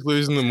Celtics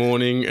lose in the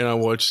morning, and I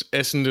watched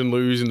Essendon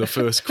lose in the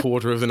first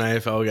quarter of an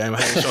AFL game.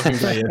 I had a shocking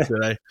day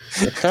yesterday.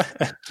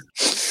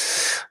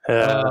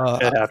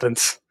 It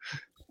happens.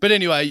 But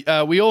anyway,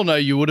 we all know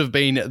you would have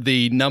been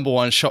the number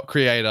one shot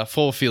creator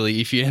for Philly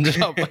if you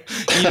ended up in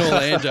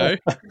Orlando.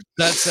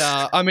 That's,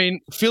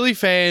 Philly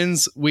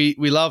fans, we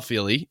love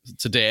Philly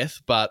to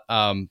death, but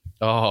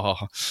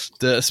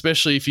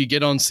especially if you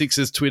get on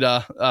Sixers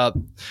Twitter, a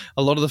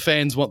lot of the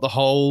fans want the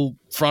whole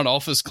front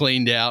office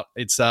cleaned out.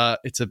 It's a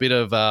bit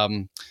of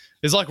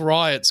there's like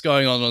riots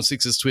going on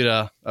Sixers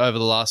Twitter over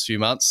the last few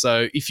months.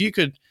 So if you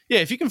can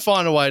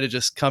find a way to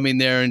just come in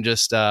there and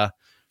just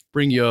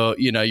bring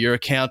your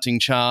accounting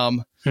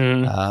charm,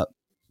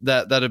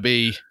 that'd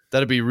be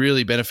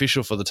really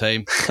beneficial for the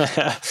team.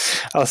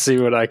 I'll see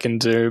what I can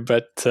do,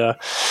 but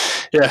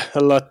there's a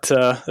lot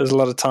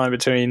of time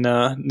between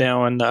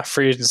now and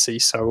free agency,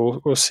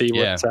 so we'll see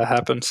what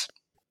happens.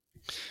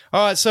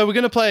 All right, so we're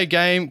going to play a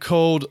game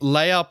called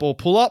Layup or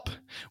Pull Up,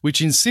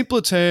 which in simpler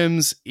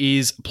terms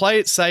is play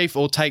it safe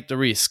or take the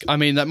risk. I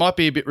mean, that might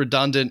be a bit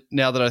redundant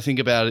now that I think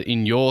about it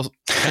in your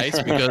case,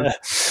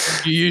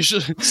 because you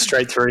usually...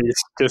 Straight threes,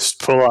 just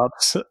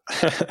pull-ups.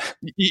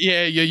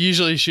 Yeah, you're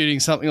usually shooting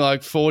something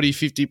like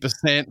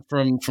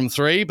 40-50% from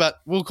three, but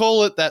we'll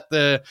call it that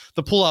the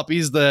pull-up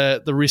is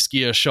the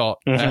riskier shot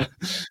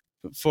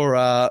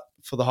for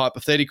the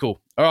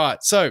hypothetical. All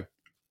right, so...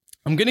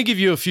 I'm going to give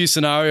you a few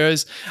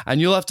scenarios,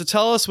 and you'll have to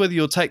tell us whether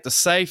you'll take the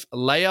safe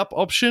layup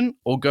option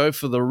or go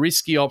for the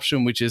risky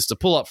option, which is to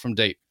pull up from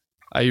deep.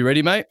 Are you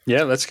ready, mate?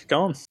 Yeah, let's get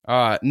going. All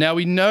right. Now,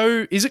 we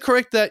know, is it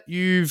correct that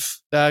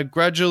you've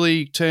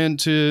gradually turned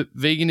to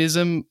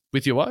veganism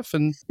with your wife?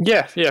 And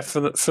Yeah,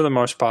 for the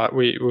most part.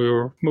 We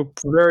were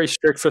very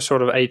strict for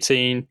sort of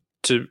 18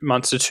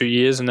 months to 2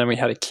 years, and then we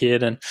had a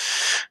kid, and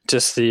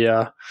just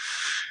the...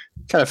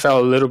 kind of fell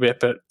a little bit,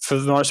 but for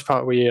the most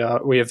part, we are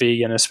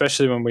vegan,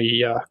 especially when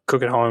we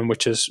cook at home,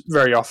 which is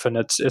very often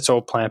it's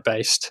all plant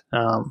based,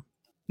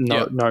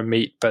 no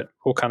meat, but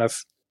we'll kind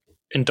of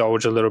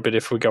indulge a little bit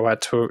if we go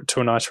out to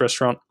a nice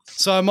restaurant.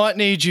 So I might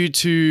need you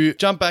to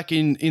jump back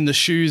in the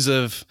shoes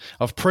of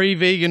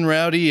pre-vegan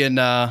Rowdy and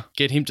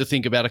get him to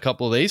think about a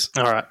couple of these.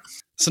 All right.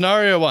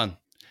 Scenario 1: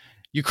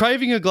 you're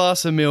craving a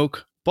glass of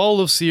milk, bowl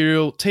of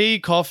cereal, tea,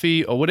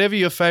 coffee, or whatever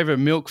your favorite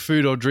milk,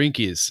 food, or drink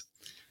is.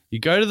 You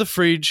go to the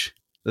fridge,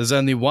 there's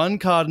only one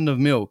carton of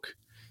milk.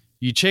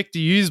 You check the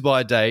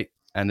use-by date,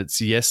 and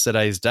it's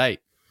yesterday's date.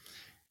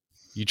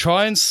 You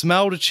try and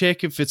smell to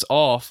check if it's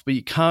off, but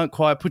you can't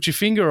quite put your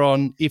finger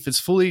on if it's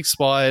fully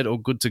expired or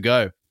good to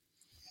go.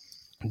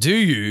 Do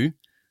you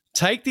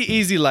take the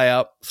easy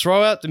layup,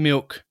 throw out the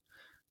milk,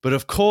 but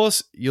of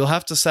course you'll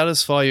have to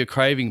satisfy your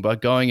craving by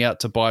going out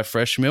to buy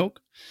fresh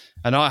milk?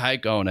 And I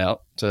hate going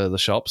out to the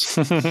shops.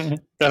 I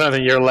don't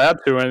think you're allowed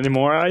to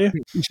anymore, are you?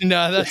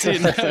 No, that's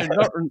it.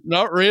 No,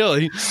 not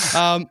really.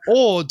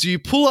 Or do you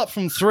pull up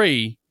from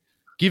 3,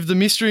 give the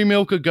mystery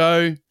milk a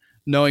go,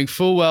 knowing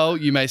full well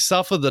you may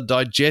suffer the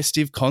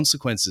digestive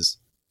consequences?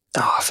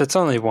 Oh, if it's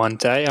only one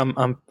day,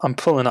 I'm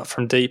pulling up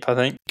from deep, I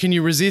think. Can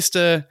you resist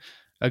a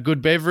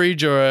good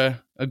beverage or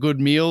a good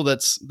meal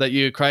that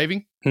you're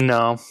craving?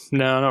 No.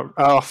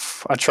 Oh,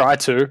 I try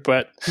to,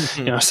 but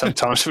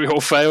sometimes we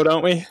all fail,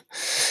 don't we?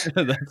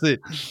 That's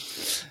it.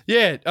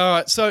 Yeah. All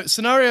right. So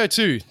scenario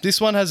 2. This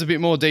one has a bit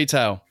more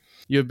detail.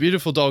 Your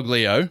beautiful dog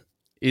Leo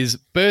is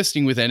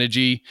bursting with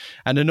energy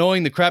and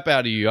annoying the crap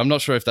out of you. I'm not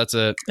sure if that's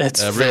a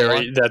That's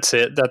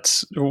it.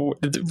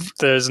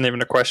 There isn't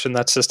even a question.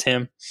 That's just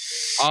him.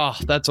 Oh,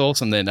 that's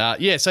awesome then.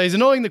 So he's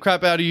annoying the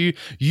crap out of you.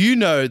 You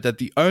know that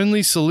the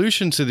only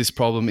solution to this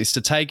problem is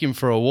to take him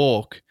for a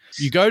walk.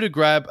 You go to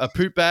grab a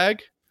poop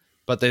bag,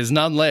 but there's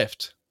none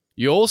left.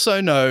 You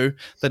also know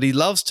that he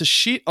loves to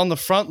shit on the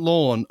front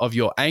lawn of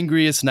your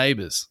angriest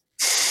neighbors.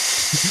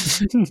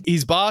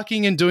 He's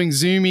barking and doing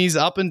zoomies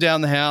up and down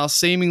the house,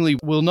 seemingly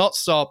will not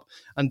stop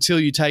until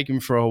you take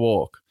him for a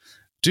walk.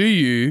 Do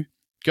you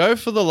go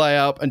for the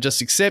layup and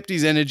just accept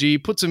his energy,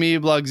 put some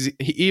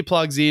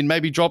earplugs in,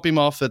 maybe drop him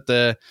off at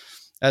the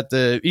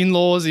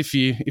in-laws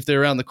if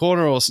they're around the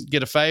corner, or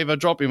get a favor,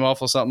 drop him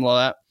off or something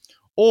like that?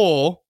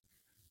 Or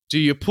do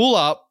you pull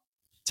up,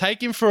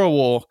 take him for a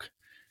walk,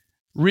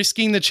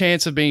 risking the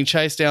chance of being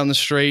chased down the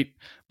street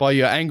by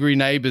your angry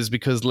neighbors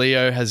because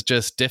Leo has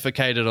just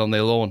defecated on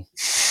their lawn?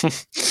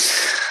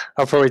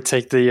 I'll probably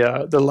take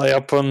the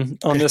layup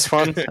on this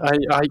one.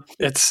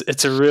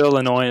 It's a real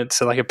annoyance,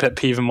 like a pet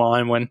peeve of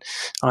mine when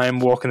I am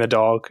walking the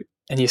dog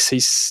and you see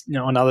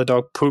another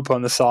dog poop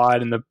on the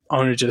side and the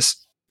owner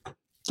just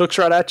looks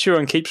right at you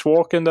and keeps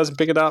walking, doesn't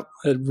pick it up.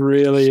 It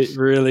really,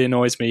 really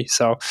annoys me.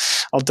 So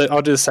I'll do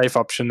the safe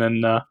option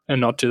and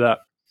not do that.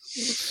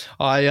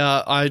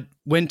 I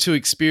went to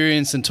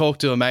experience and talk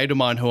to a mate of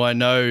mine who I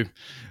know.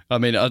 I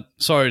mean,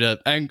 sorry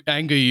to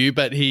anger you,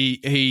 but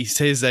he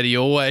says that he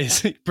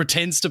always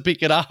pretends to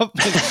pick it up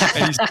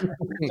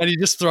and he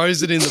just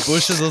throws it in the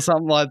bushes or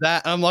something like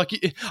that. And I'm like,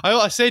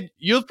 I said,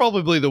 you're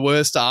probably the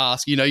worst to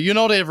ask. You're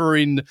not ever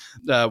in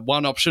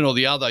one option or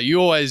the other.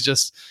 You always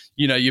just,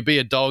 you be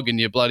a dog and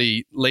you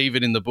bloody leave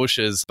it in the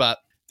bushes. But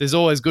there's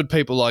always good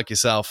people like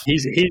yourself.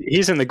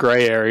 He's in the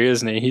grey area,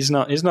 isn't he? He's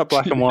not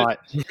black and white.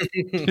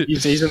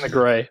 he's in the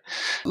grey.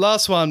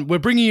 Last one. We're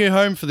bringing you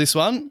home for this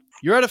one.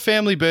 You're at a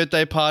family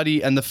birthday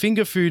party and the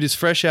finger food is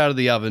fresh out of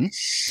the oven.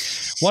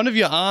 One of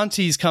your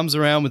aunties comes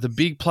around with a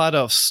big platter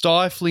of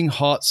stifling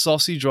hot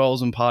sausage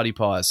rolls and party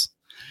pies.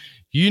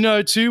 You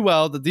know too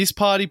well that this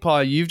party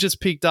pie you've just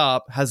picked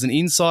up has an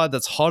inside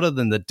that's hotter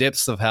than the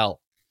depths of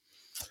hell.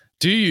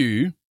 Do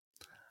you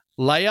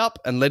lay up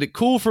and let it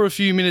cool for a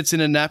few minutes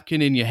in a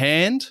napkin in your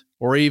hand,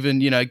 or even,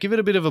 give it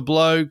a bit of a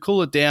blow,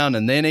 cool it down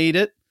and then eat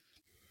it?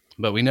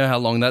 But we know how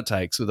long that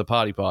takes with a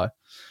party pie.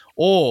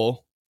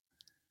 Or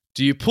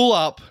do you pull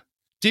up,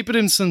 dip it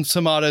in some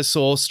tomato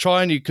sauce,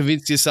 try and you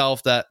convince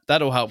yourself that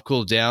that'll help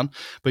cool it down,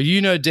 but you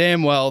know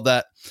damn well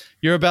that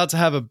you're about to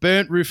have a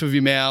burnt roof of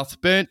your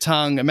mouth, burnt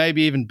tongue, and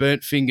maybe even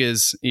burnt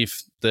fingers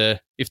if the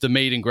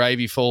meat and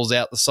gravy falls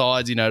out the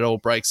sides, it all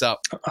breaks up.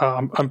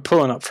 I'm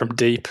pulling up from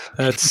deep.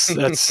 That's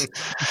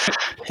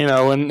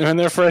when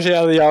they're fresh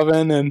out of the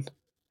oven, and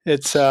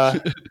it's a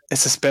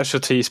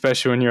specialty,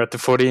 especially when you're at the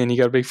footy and you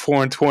got a big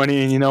 4 and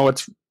 20 and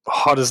it's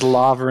hot as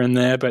lava in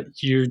there, but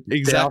you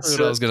exactly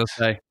what I was going to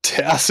say.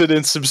 Douse it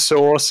in some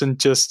sauce and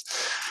just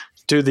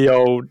do the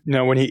old,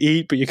 when you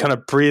eat, but you're kind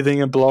of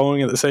breathing and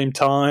blowing at the same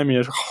time.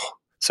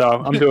 So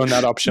I'm doing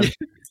that option.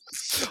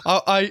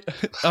 I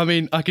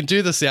mean, I can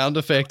do the sound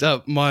effect.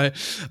 A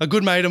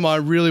good mate of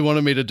mine really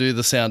wanted me to do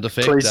the sound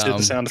effect. Please do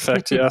the sound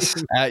effect, yes.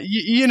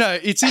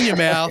 It's in your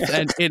mouth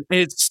and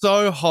it's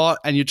so hot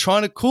and you're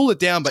trying to cool it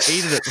down but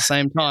eat it at the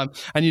same time.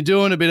 And you're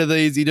doing a bit of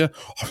these, you do.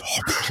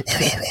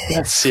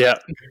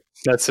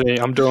 That's me.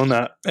 I'm doing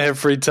that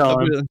every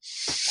time.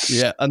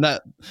 Yeah, and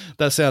that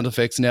sound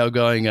effect's now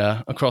going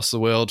across the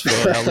world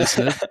for our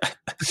listeners.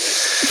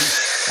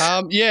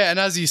 And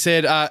as you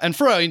said, and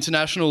for our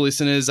international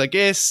listeners, I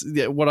guess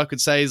what I could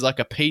say is like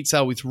a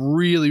pizza with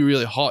really,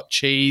 really hot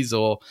cheese,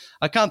 or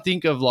I can't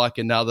think of like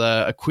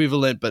another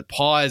equivalent, but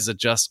pies are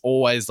just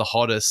always the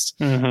hottest.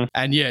 Mm-hmm.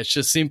 And it's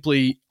just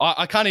simply,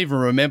 I can't even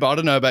remember. I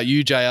don't know about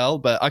you, JL,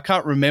 but I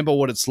can't remember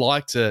what it's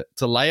like to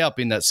lay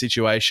up in that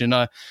situation.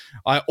 I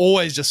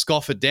always just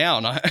scoff it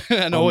down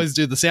and always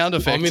do the sound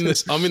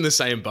effects. I'm in the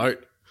same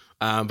boat.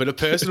 But a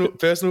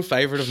personal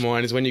favourite of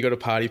mine is when you got a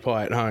party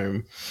pie at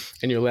home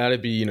and you're allowed to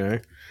be,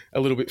 a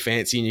little bit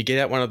fancy, and you get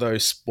out one of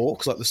those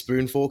sporks, like the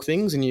spoon fork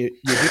things, and you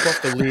rip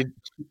off the lid,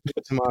 put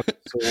the tomato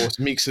sauce,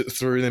 mix it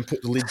through, then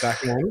put the lid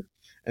back on.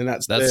 And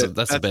that's the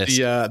best.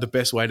 The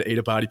best way to eat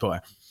a party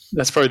pie.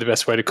 That's probably the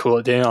best way to cool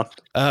it down.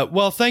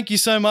 Well, thank you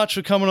so much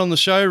for coming on the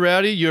show,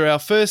 Rowdy. You're our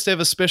first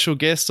ever special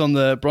guest on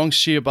the Bronx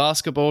Cheer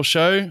Basketball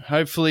Show.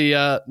 Hopefully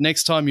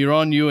next time you're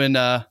on, you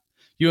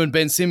and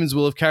Ben Simmons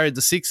will have carried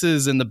the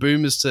Sixers and the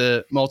Boomers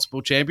to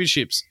multiple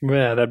championships.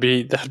 Yeah, that'd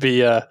be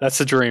that's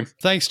the dream.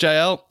 Thanks,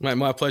 JL. Mate,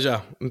 my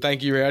pleasure. And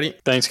thank you, Rowdy.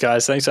 Thanks,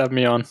 guys. Thanks for having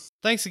me on.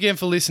 Thanks again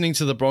for listening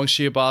to the Bronx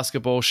Cheer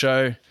Basketball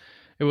Show.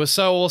 It was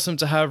so awesome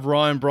to have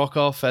Ryan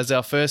Broekhoff as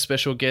our first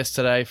special guest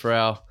today for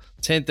our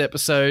 10th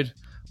episode.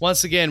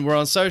 Once again, we're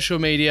on social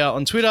media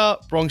on Twitter,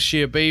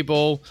 Bronxshire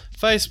B-Ball,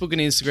 Facebook and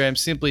Instagram,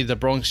 simply the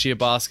Bronxshire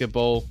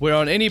Basketball. We're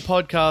on any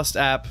podcast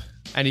app.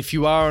 And if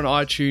you are on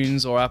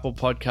iTunes or Apple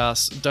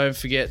Podcasts, don't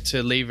forget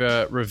to leave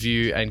a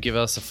review and give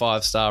us a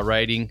 5-star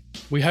rating.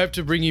 We hope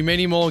to bring you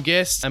many more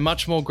guests and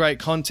much more great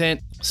content.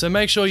 So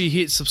make sure you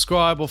hit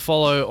subscribe or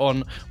follow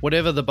on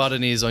whatever the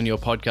button is on your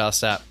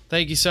podcast app.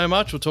 Thank you so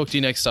much. We'll talk to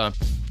you next time.